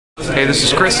Hey, this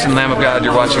is Chris and Lamb of God.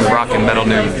 You're watching Rock and Metal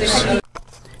News.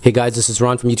 Hey guys, this is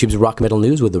Ron from YouTube's Rock and Metal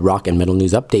News with the Rock and Metal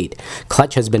News Update.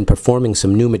 Clutch has been performing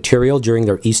some new material during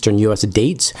their Eastern U.S.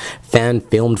 dates.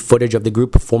 Fan-filmed footage of the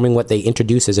group performing what they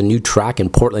introduced as a new track in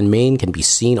Portland, Maine can be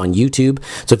seen on YouTube.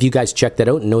 So if you guys check that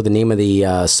out and know the name of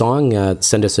the song,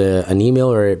 send us an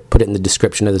email or put it in the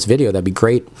description of this video. That'd be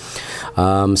great.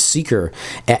 Seeker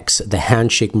X, The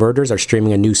Handshake Murders are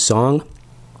streaming a new song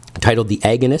titled The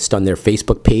Agonist on their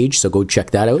Facebook page, so go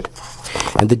check that out.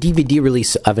 And the DVD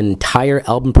release of an entire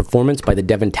album performance by the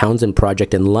Devin Townsend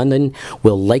Project in London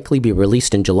will likely be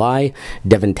released in July.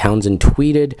 Devin Townsend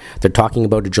tweeted, they're talking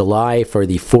about a July for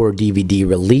the 4 DVD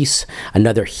release.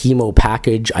 Another heemo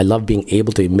package. I love being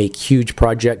able to make huge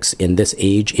projects in this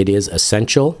age. It is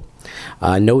essential.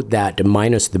 Note that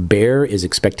Minus the Bear is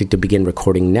expected to begin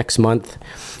recording next month,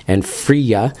 and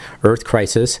Freya, Earth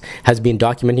Crisis, has been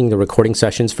documenting the recording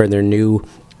sessions for their new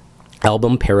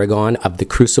album, Paragon of The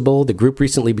Crucible. The group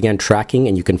recently began tracking,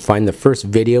 and you can find the first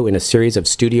video in a series of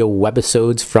studio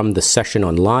webisodes from the session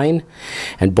online.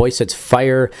 And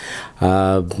Boysetsfire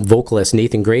vocalist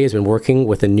Nathan Gray has been working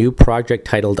with a new project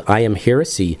titled I Am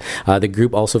Heresy. The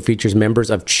group also features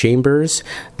members of Chambers,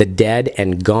 The Dead,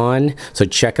 and Gone. So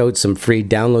check out some free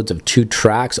downloads of 2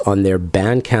 tracks on their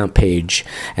Bandcamp page.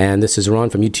 And this is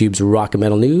Ron from YouTube's Rock and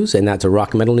Metal News, and that's a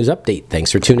Rock and Metal News Update.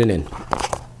 Thanks for tuning in.